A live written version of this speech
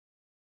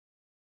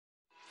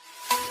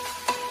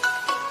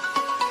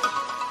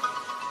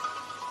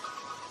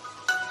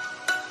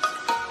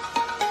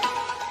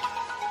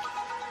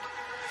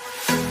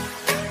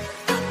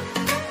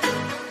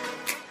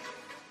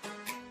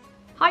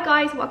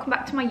guys, welcome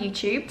back to my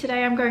YouTube.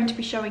 Today I'm going to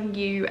be showing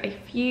you a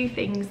few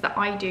things that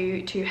I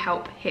do to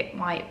help hit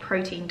my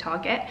protein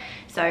target.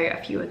 So a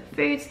few of the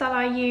foods that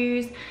I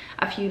use,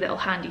 a few little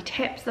handy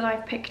tips that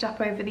I've picked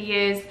up over the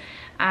years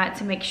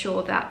to make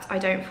sure that I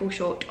don't fall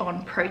short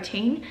on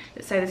protein.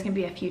 So there's going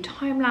to be a few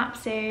time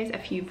lapses, a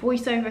few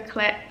voiceover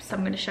clips. I'm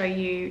going to show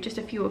you just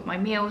a few of my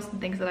meals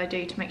and things that I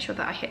do to make sure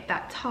that I hit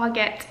that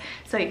target.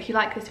 So if you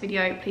like this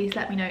video, please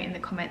let me know in the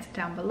comments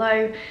down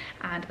below,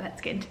 and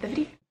let's get into the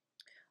video.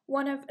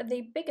 One of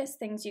the biggest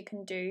things you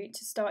can do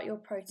to start your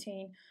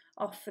protein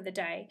off for the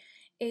day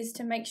is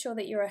to make sure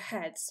that you're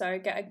ahead, so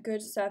get a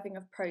good serving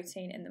of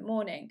protein in the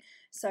morning.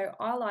 So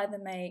I'll either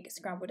make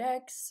scrambled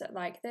eggs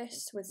like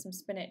this with some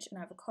spinach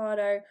and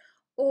avocado,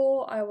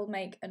 or I will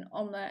make an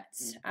omelette.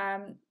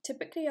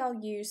 Typically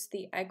I'll use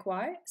the egg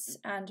whites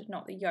and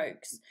not the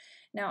yolks.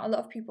 Now a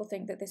lot of people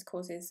think that this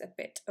causes a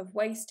bit of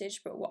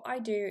wastage, but what I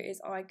do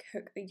is I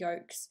cook the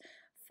yolks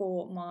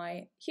for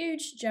my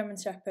huge German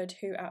Shepherd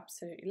who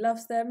absolutely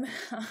loves them.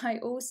 I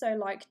also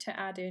like to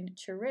add in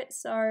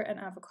chorizo and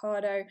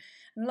avocado,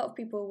 and a lot of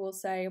people will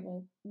say,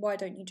 well, why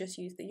don't you just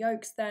use the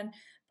yolks then?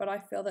 But I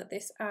feel that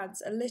this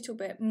adds a little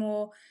bit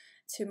more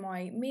to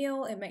my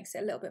meal. It makes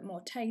it a little bit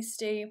more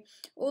tasty,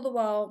 all the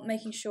while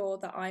making sure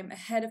that I'm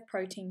ahead of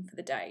protein for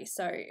the day.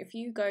 So if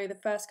you go the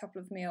first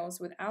couple of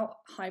meals without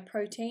high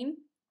protein,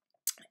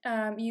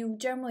 you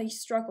generally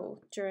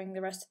struggle during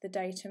the rest of the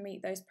day to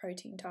meet those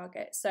protein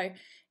targets. So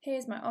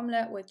here's my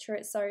omelette with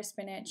chorizo,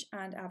 spinach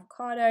and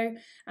avocado,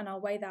 and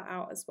I'll weigh that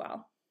out as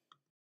well.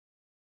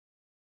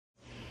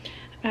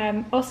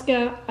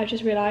 Oscar, I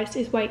just realised,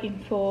 is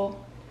waiting for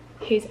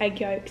his egg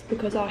yolks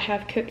because I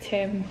have cooked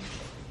him.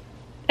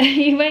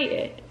 You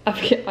waited?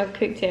 I've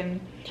cooked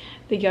him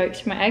the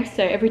yolks from my eggs,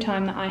 so every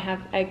time that I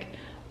have egg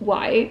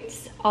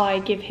whites I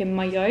give him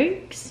my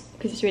yolks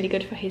because it's really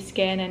good for his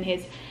skin and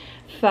his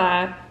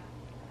fur.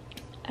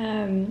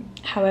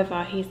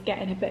 However, he's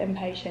getting a bit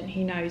impatient.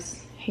 He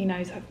knows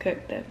I've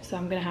cooked them, so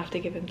I'm gonna have to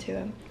give them to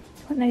him.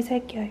 Want those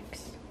egg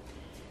yolks?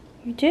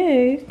 You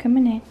do? Come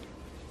on in.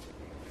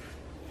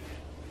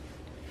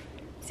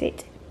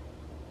 Sit.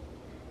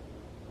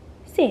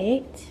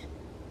 Sit.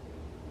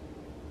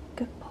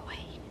 Good boy.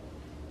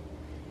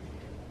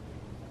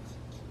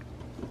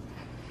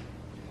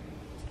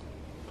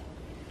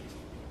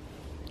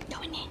 Go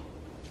on in.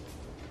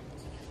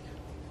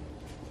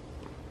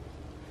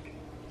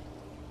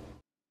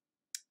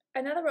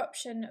 Another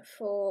option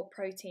for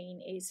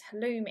protein is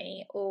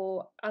halloumi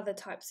or other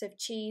types of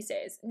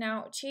cheeses.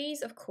 Now,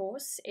 cheese, of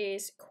course,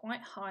 is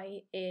quite high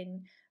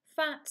in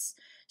fats,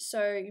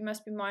 so you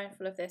must be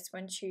mindful of this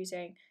when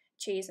choosing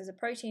cheese as a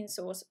protein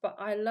source. But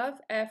I love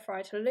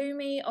air-fried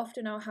halloumi.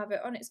 Often I'll have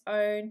it on its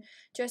own,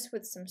 just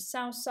with some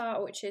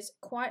salsa, which is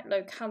quite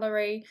low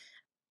calorie.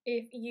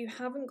 If you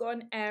haven't got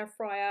an air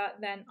fryer,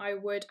 then I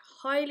would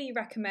highly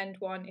recommend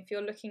one if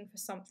you're looking for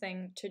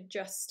something to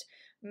just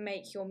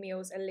make your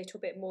meals a little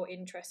bit more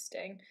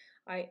interesting.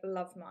 I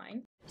love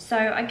mine. So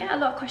I get a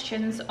lot of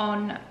questions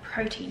on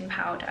protein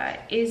powder.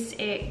 Is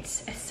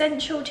it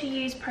essential to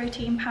use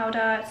protein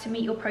powder to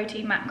meet your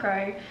protein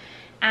macro?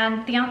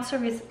 And the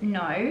answer is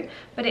no,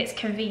 but it's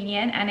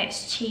convenient and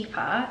it's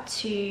cheaper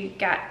to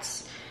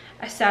get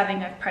a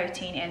serving of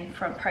protein in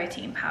from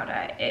protein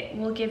powder. It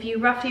will give you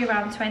roughly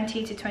around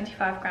 20 to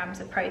 25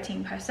 grams of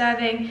protein per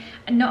serving,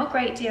 and not a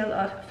great deal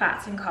of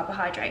fats and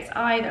carbohydrates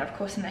either, of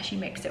course, unless you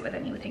mix it with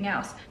anything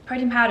else.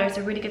 Protein powder is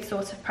a really good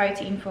source of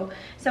protein for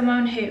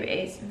someone who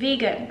is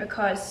vegan,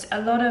 because a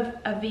lot of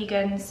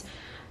vegans'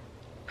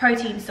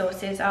 protein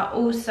sources are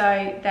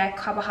also their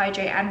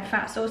carbohydrate and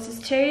fat sources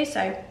too.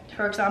 So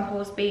for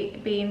example,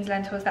 beans,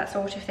 lentils, that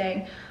sort of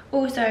thing,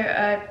 also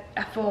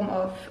a form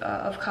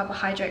of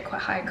carbohydrate,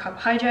 quite high in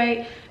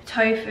carbohydrate.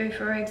 Tofu,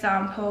 for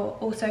example,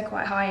 also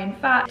quite high in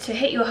fat. To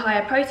hit your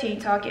higher protein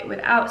target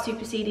without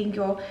superseding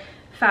your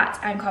fat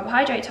and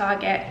carbohydrate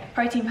target,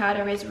 protein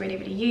powder is really,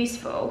 really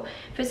useful.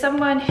 For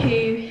someone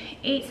who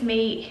eats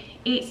meat,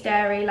 eats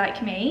dairy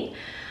like me,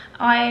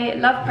 I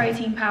love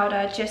protein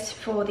powder just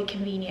for the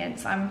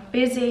convenience. I'm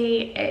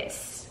busy,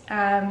 it's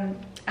a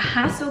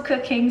hassle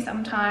cooking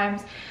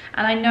sometimes,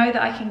 and I know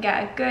that I can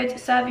get a good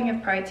serving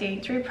of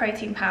protein through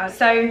protein powder.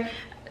 So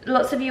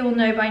lots of you will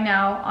know by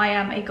now, I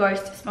am a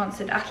Ghost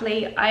sponsored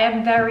athlete. I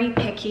am very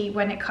picky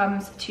when it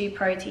comes to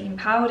protein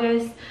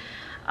powders.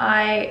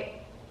 I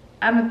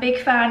am a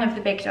big fan of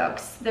the big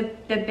dogs, the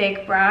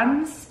big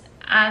brands,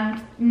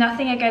 and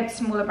nothing against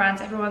smaller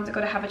brands. Everyone's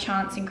got to have a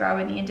chance and grow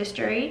in the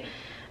industry.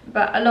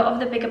 But a lot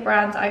of the bigger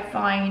brands I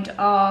find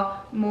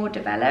are more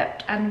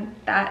developed, and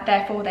that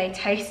therefore they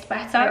taste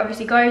better.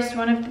 Obviously Ghost,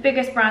 one of the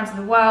biggest brands in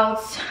the world.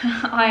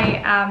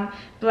 I am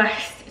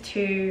blessed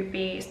to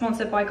be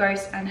sponsored by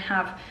Ghost and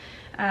have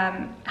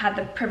had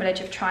the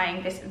privilege of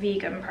trying this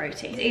vegan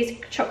protein. It is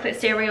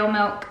chocolate cereal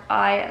milk.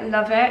 I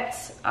love it.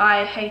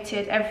 I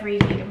hated every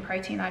vegan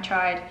protein I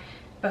tried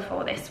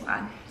before this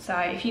one. So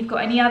if you've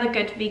got any other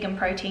good vegan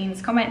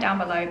proteins, comment down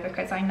below,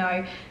 because I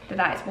know that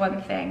that is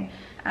one thing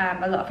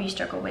a lot of you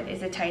struggle with,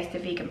 is the taste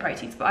of vegan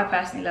proteins, but I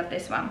personally love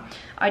this one.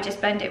 I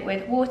just blend it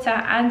with water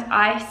and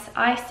ice.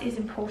 Ice is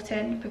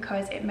important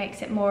because it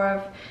makes it more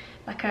of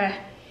like a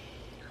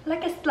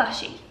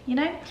slushy, you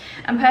know.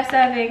 And per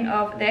serving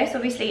of this,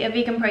 obviously a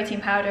vegan protein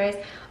powder is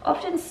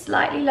often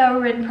slightly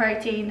lower in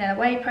protein than a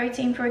whey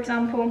protein, for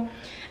example.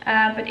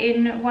 But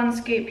in one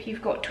scoop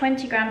you've got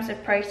 20 grams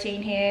of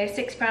protein here,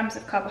 6 grams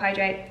of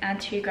carbohydrate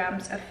and 2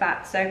 grams of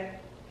fat, so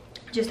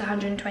just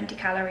 120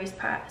 calories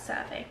per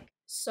serving.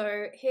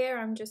 So here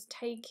I'm just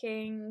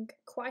taking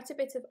quite a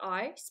bit of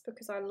ice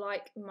because I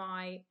like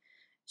my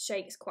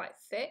shakes quite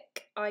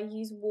thick. I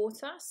use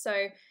water,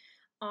 so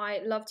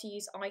I love to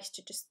use ice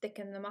to just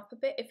thicken them up a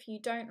bit. If you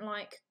don't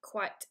like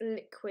quite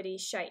liquidy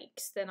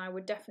shakes, then I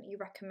would definitely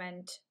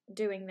recommend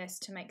doing this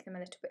to make them a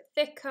little bit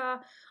thicker.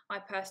 I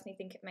personally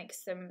think it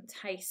makes them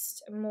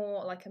taste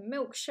more like a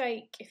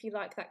milkshake, if you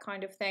like that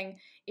kind of thing.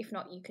 If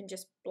not, you can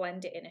just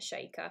blend it in a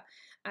shaker.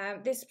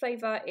 This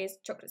flavour is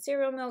chocolate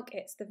cereal milk.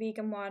 It's the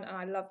vegan one, and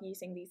I love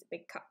using these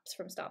big cups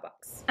from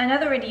Starbucks.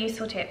 Another really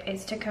useful tip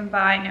is to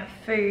combine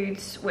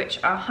foods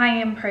which are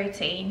high in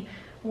protein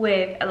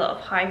with a lot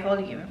of high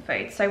volume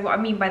foods. So what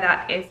I mean by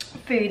that is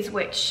foods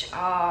which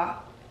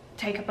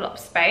take up a lot of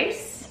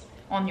space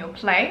on your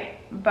plate,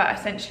 but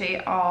essentially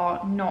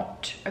are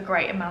not a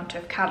great amount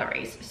of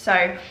calories.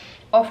 So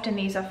often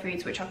these are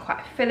foods which are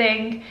quite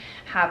filling,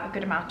 have a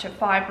good amount of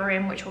fibre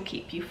in, which will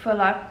keep you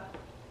fuller.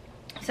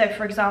 So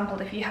for example,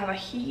 if you have a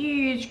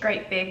huge,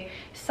 great big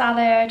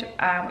salad,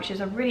 which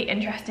is a really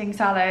interesting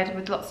salad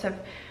with lots of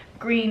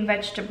green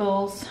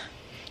vegetables,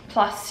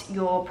 plus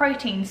your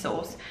protein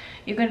source,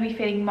 you're going to be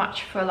feeling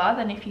much fuller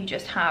than if you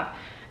just have,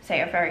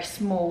 say, a very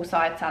small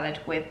side salad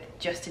with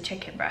just a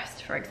chicken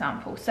breast, for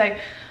example. So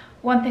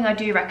one thing I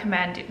do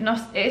recommend, it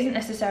isn't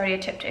necessarily a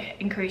tip to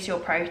increase your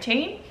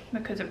protein,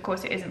 because of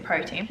course it isn't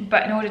protein,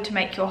 but in order to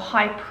make your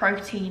high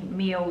protein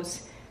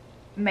meals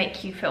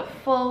make you feel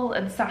full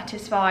and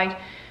satisfied,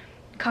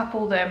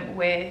 couple them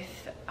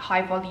with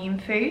high volume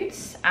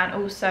foods and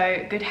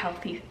also good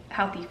healthy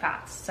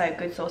fats, so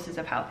good sources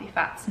of healthy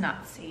fats,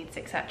 nuts, seeds,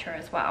 etc.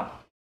 as well.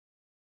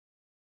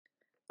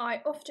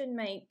 I often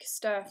make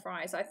stir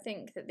fries. I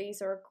think that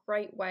these are a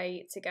great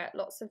way to get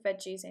lots of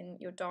veggies in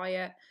your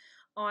diet.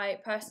 I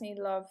personally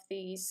love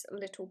these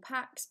little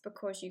packs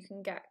because you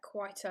can get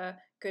quite a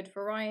good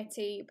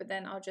variety, but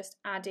then I'll just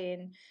add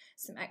in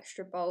some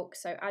extra bulk,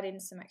 so add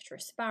in some extra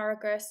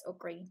asparagus or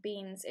green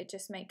beans. It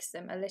just makes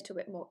them a little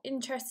bit more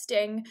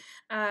interesting.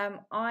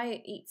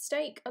 I eat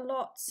steak a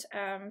lot,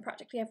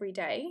 practically every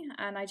day,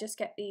 and I just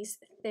get these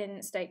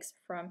thin steaks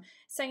from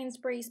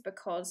Sainsbury's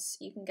because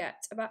you can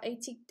get about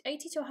 80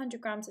 to 100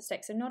 grams of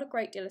steak, so not a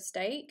great deal of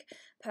steak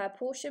per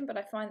portion, but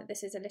I find that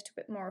this is a little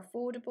bit more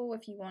affordable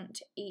if you want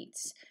to eat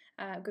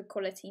good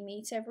quality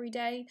meat every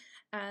day.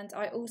 And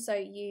I also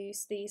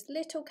use these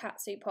little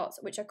katsu pots,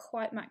 which are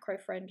quite macro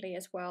friendly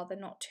as well. They're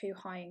not too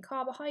high in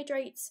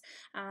carbohydrates,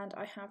 and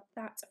I have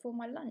that for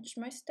my lunch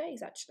most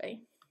days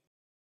actually.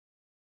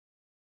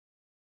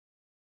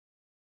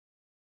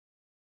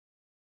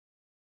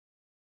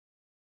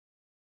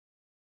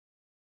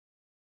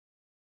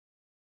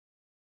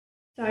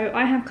 So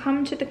I have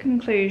come to the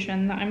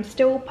conclusion that I'm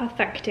still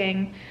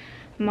perfecting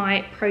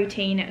my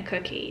protein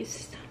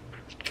cookies.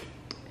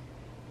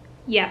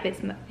 Yep,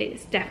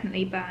 it's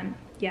definitely burnt.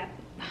 Yep,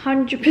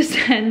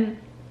 100%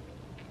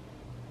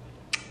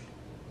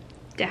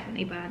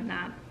 definitely burnt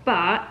that,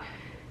 but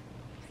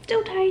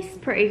still tastes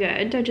pretty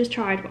good. I just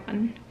tried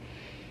one,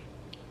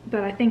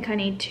 but I think I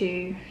need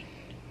to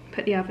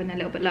put the oven a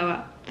little bit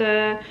lower.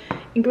 The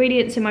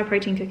ingredients in my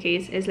protein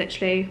cookies is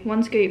literally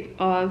 1 scoop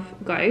of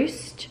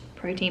Gode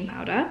protein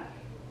powder,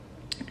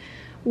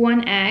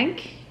 1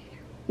 egg,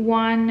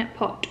 1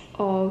 pot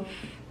of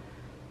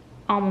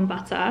almond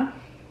butter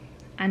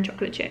and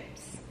chocolate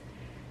chips,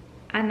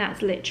 and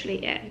that's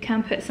literally it. You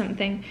can put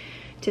something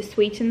to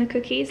sweeten the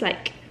cookies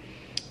like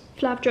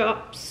flav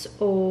drops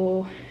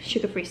or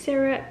sugar-free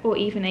syrup or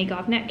even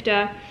agave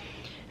nectar.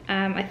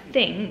 I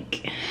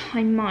think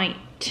I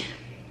might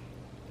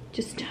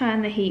just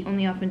turn the heat on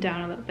the oven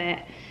down a little bit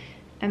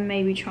and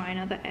maybe try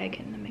another egg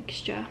in the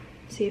mixture,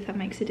 see if that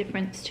makes a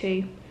difference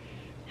to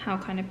how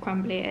kind of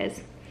crumbly it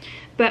is.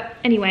 But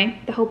anyway,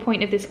 the whole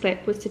point of this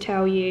clip was to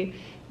tell you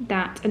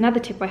that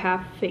another tip I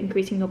have for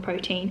increasing your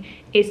protein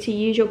is to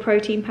use your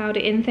protein powder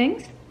in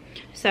things.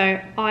 So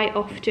I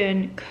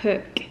often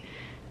cook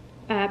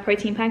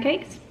protein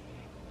pancakes.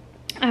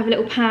 I have a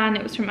little pan,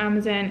 it was from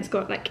Amazon, it's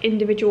got like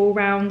individual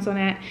rounds on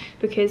it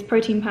because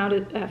protein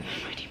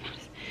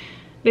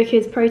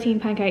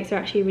pancakes are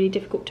actually really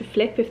difficult to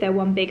flip if they're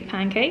one big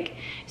pancake.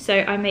 So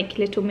I make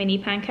little mini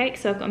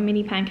pancakes, so I've got a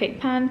mini pancake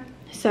pan.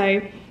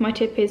 So my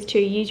tip is to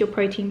use your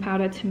protein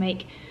powder to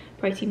make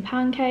protein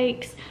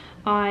pancakes.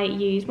 I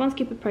use 1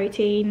 scoop of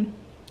protein,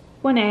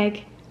 1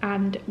 egg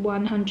and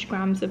 100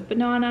 grams of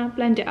banana,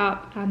 blend it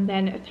up and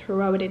then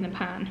throw it in the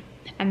pan.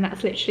 And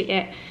that's literally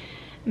it.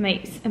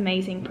 Makes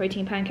amazing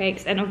protein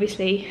pancakes, and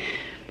obviously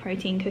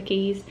protein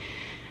cookies.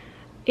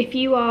 If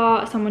you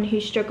are someone who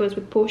struggles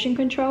with portion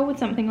control with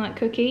something like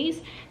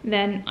cookies,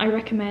 then I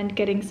recommend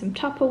getting some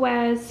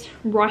Tupperwares,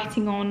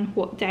 writing on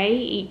what day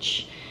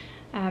each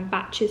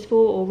batch is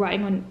for, or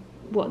writing on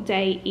what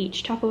day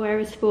each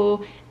Tupperware is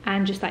for,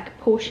 and just like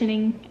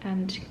portioning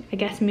and I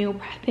guess meal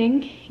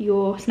prepping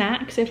your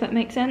snacks, if that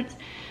makes sense.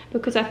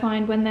 Because I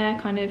find when they're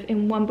kind of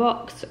in one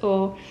box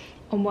or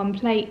on one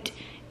plate,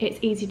 it's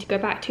easy to go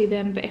back to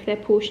them, but if they're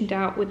portioned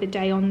out with a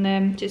day on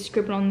them, just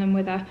scribble on them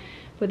with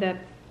a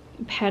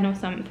pen or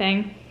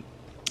something.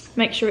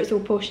 Make sure it's all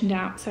portioned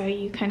out so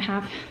you can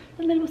have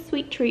a little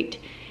sweet treat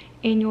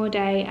in your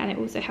day, and it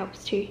also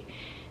helps to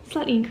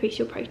slightly increase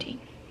your protein.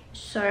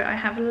 So I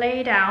have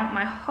laid out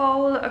my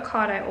whole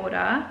Ocado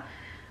order.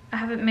 I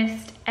haven't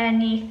missed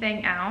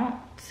anything out,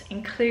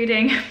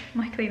 including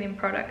my cleaning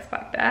products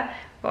back there,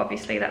 but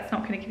obviously that's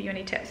not going to give you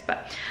any tips,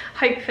 but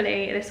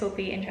hopefully this will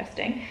be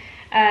interesting.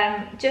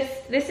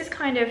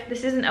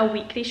 This isn't a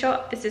weekly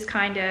shop, this is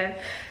kind of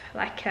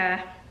like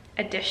a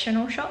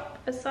additional shop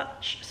as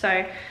such.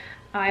 So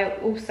I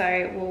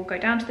also will go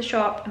down to the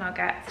shop and I'll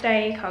get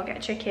steak, I'll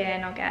get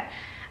chicken, I'll get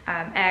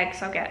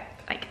eggs, I'll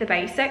get like the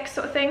basics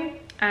sort of thing.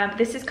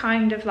 This is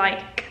kind of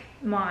like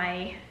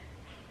my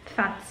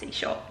fancy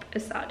shop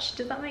as such.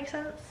 Does that make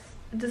sense?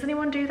 Does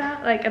anyone do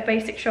that? Like a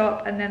basic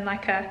shop and then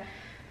like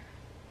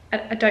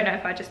I don't know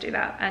if I just do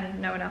that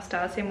and no one else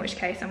does, in which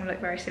case I'm gonna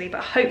look very silly,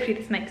 but hopefully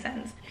this makes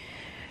sense.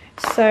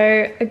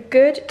 So a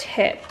good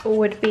tip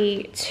would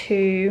be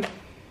to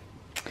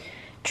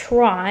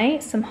try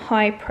some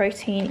high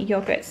protein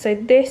yogurt. So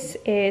this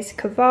is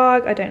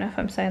Kvarg, I don't know if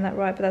I'm saying that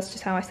right, but that's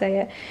just how I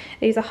say it.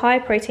 These are high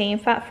protein,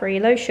 fat free,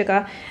 low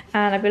sugar,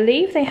 and I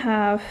believe they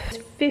have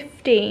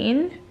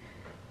 15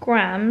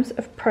 grams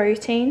of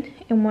protein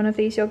in one of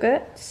these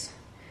yogurts.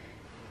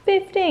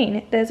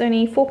 15. There's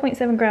only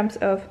 4.7 grams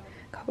of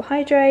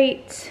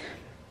carbohydrates,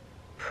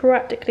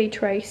 practically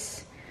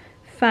trace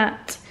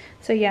fat.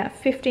 So yeah,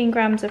 15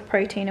 grams of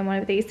protein in one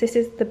of these. This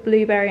is the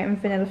blueberry and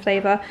vanilla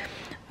flavour.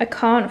 I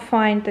can't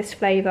find this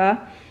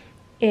flavour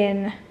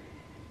in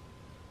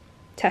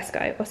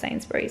Tesco or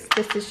Sainsbury's.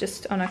 This is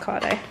just on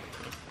Ocado.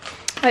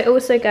 I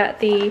also get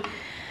the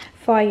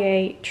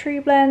Fage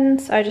True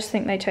Blends. I just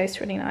think they taste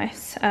really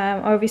nice. I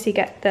obviously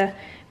get the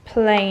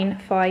plain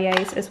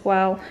Fages as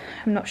well.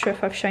 I'm not sure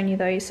if I've shown you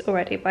those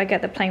already, but I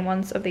get the plain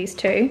ones of these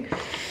two.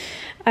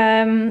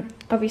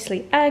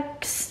 Obviously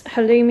eggs,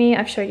 halloumi,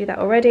 I've showed you that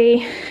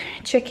already.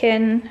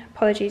 Chicken,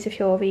 apologies if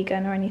you're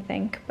vegan or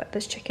anything, but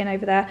there's chicken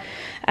over there.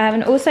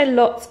 And also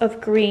lots of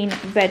green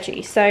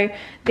veggies. So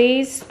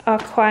these are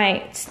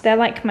they're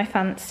like my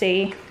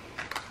fancy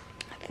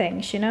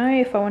things, you know,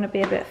 if I want to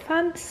be a bit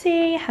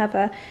fancy, have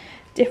a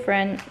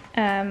different,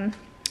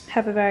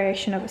 have a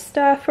variation of a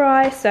stir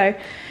fry. So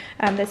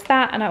there's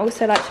that, and I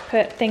also like to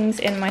put things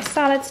in my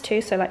salads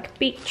too, so like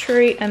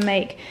beetroot, and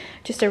make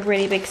just a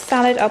really big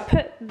salad. I'll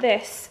put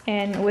this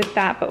in with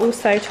that, but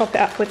also top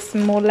it up with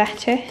some more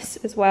lettuce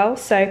as well.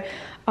 So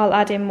I'll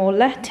add in more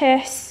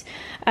lettuce.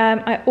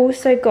 I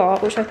also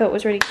got, which I thought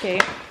was really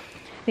cute,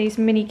 these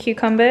mini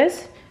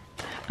cucumbers.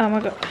 Oh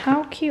my god,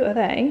 how cute are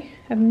they?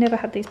 I've never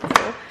had these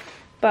before.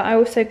 But I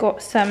also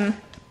got some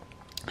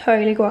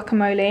holy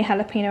guacamole,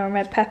 jalapeno and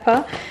red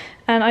pepper.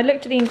 And I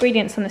looked at the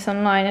ingredients on this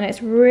online and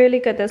it's really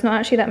good. There's not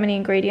actually that many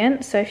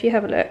ingredients. So if you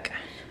have a look,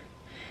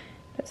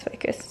 let's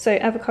focus. So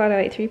avocado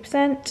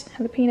 83%,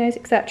 jalapenos,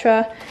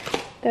 etc.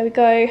 There we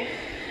go.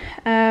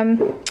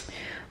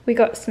 We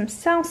got some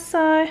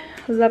salsa.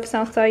 I love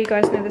salsa, you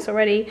guys know this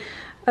already.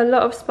 A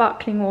lot of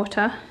sparkling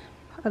water.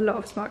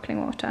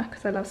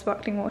 Because I love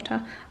sparkling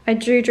water. I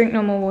do drink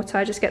normal water,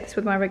 I just get this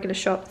with my regular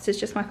shop. This is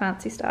just my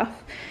fancy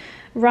stuff.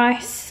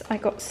 Rice, I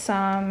got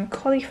some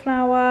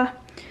cauliflower,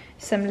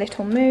 some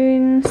Little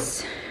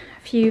Moons,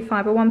 a few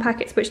Fibre One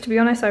packets, which to be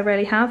honest I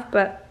rarely have,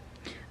 but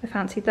I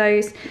fancy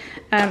those.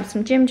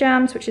 Some Jim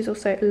Jams, which is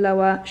also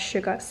lower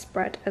sugar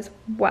spread as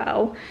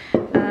well.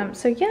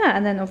 So yeah,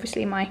 and then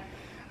obviously my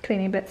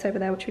cleaning bits over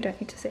there, which we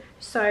don't need to see.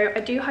 So I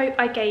do hope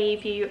I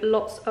gave you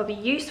lots of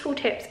useful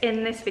tips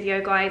in this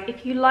video, guys.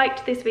 If you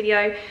liked this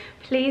video,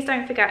 please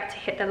don't forget to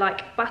hit the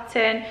like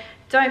button.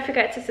 Don't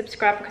forget to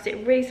subscribe because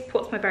it really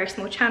supports my very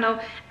small channel,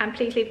 and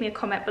please leave me a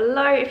comment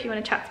below if you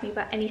want to chat to me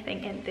about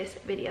anything in this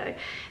video.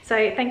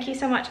 So thank you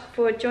so much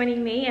for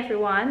joining me,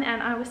 everyone,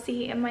 and I will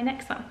see you in my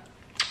next one.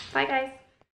 Bye guys.